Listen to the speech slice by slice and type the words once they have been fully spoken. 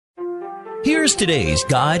Here's today's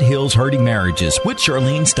God Heals Hurting Marriages with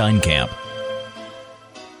Charlyne Steinkamp.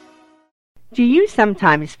 Do you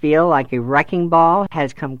sometimes feel like a wrecking ball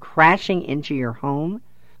has come crashing into your home?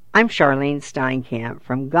 I'm Charlyne Steinkamp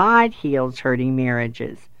from God Heals Hurting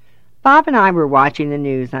Marriages. Bob and I were watching the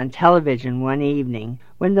news on television one evening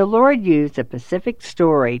when the Lord used a specific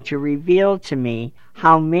story to reveal to me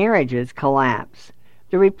how marriages collapse.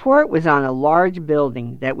 The report was on a large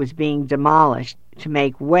building that was being demolished to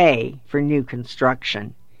make way for new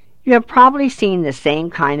construction. You have probably seen the same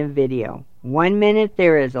kind of video. 1 minute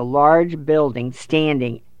there is a large building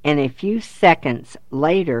standing, and a few seconds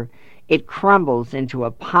later it crumbles into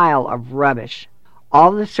a pile of rubbish.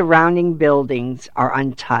 All the surrounding buildings are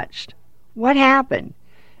untouched. What happened?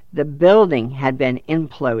 The building had been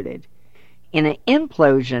imploded. In an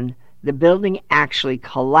implosion, the building actually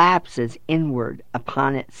collapses inward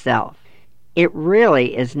upon itself. It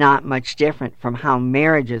really is not much different from how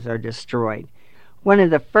marriages are destroyed. One of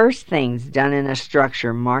the first things done in a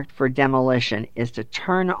structure marked for demolition is to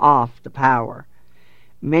turn off the power.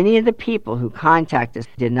 Many of the people who contact us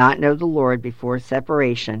did not know the Lord before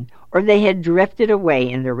separation, or they had drifted away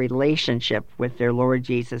in their relationship with their Lord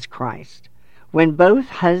Jesus Christ. When both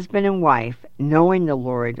husband and wife, knowing the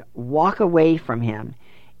Lord, walk away from Him,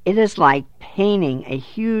 it is like painting a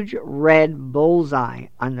huge red bullseye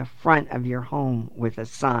on the front of your home with a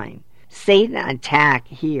sign. Satan attack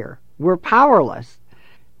here. We're powerless.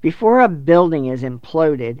 Before a building is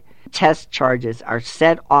imploded, test charges are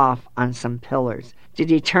set off on some pillars to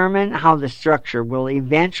determine how the structure will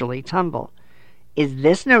eventually tumble. Is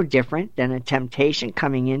this no different than a temptation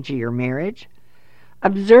coming into your marriage?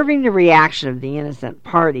 Observing the reaction of the innocent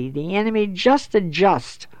party, the enemy just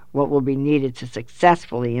adjusts what will be needed to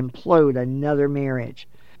successfully implode another marriage.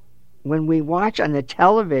 When we watch on the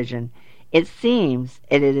television, it seems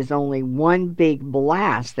that it is only one big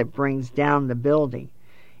blast that brings down the building.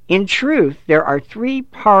 In truth, there are 3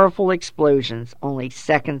 powerful explosions only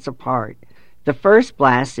seconds apart. The first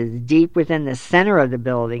blast is deep within the center of the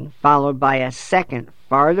building, followed by a second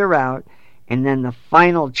farther out, and then the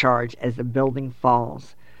final charge as the building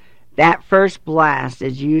falls. That first blast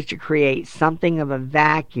is used to create something of a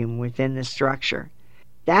vacuum within the structure.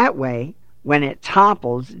 That way, when it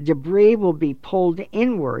topples, debris will be pulled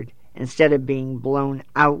inward instead of being blown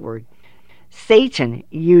outward. Satan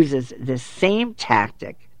uses this same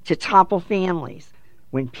tactic to topple families.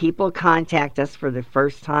 When people contact us for the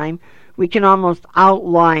first time, we can almost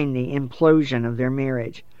outline the implosion of their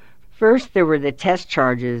marriage. First, there were the test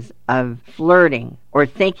charges of flirting or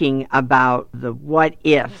thinking about the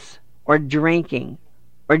what-ifs, or drinking,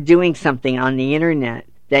 or doing something on the internet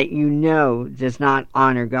that you know does not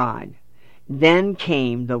honor God. Then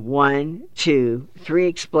came the 1, 2, 3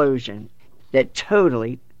 explosion that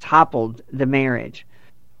totally toppled the marriage.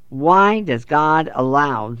 Why does God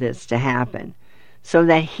allow this to happen? So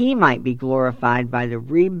that He might be glorified by the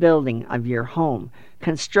rebuilding of your home,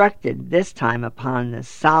 constructed this time upon the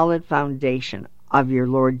solid foundation of your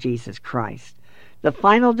Lord Jesus Christ. The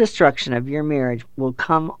final destruction of your marriage will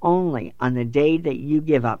come only on the day that you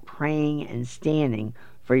give up praying and standing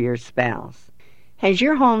for your spouse. Has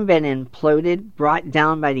your home been imploded, brought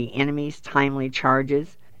down by the enemy's timely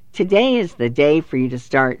charges? Today is the day for you to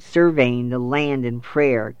start surveying the land in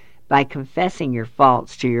prayer by confessing your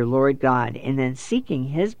faults to your Lord God and then seeking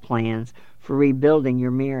His plans for rebuilding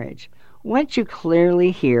your marriage. Once you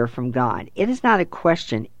clearly hear from God, it is not a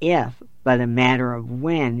question if, but a matter of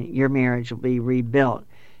when your marriage will be rebuilt,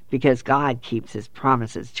 because God keeps His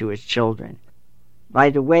promises to His children.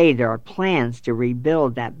 By the way, there are plans to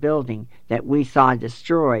rebuild that building that we saw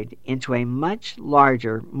destroyed into a much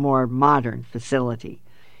larger, more modern facility.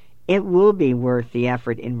 It will be worth the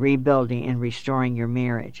effort in rebuilding and restoring your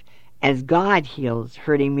marriage, as God heals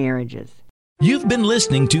hurting marriages. You've been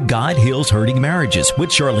listening to God Heals Hurting Marriages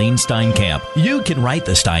with Charlyne Steinkamp. You can write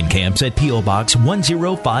the Steinkamps at P.O. Box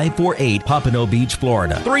 10548, Pompano Beach,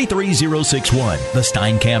 Florida, 33061. The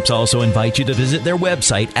Steinkamps also invite you to visit their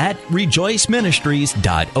website at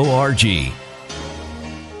rejoiceministries.org.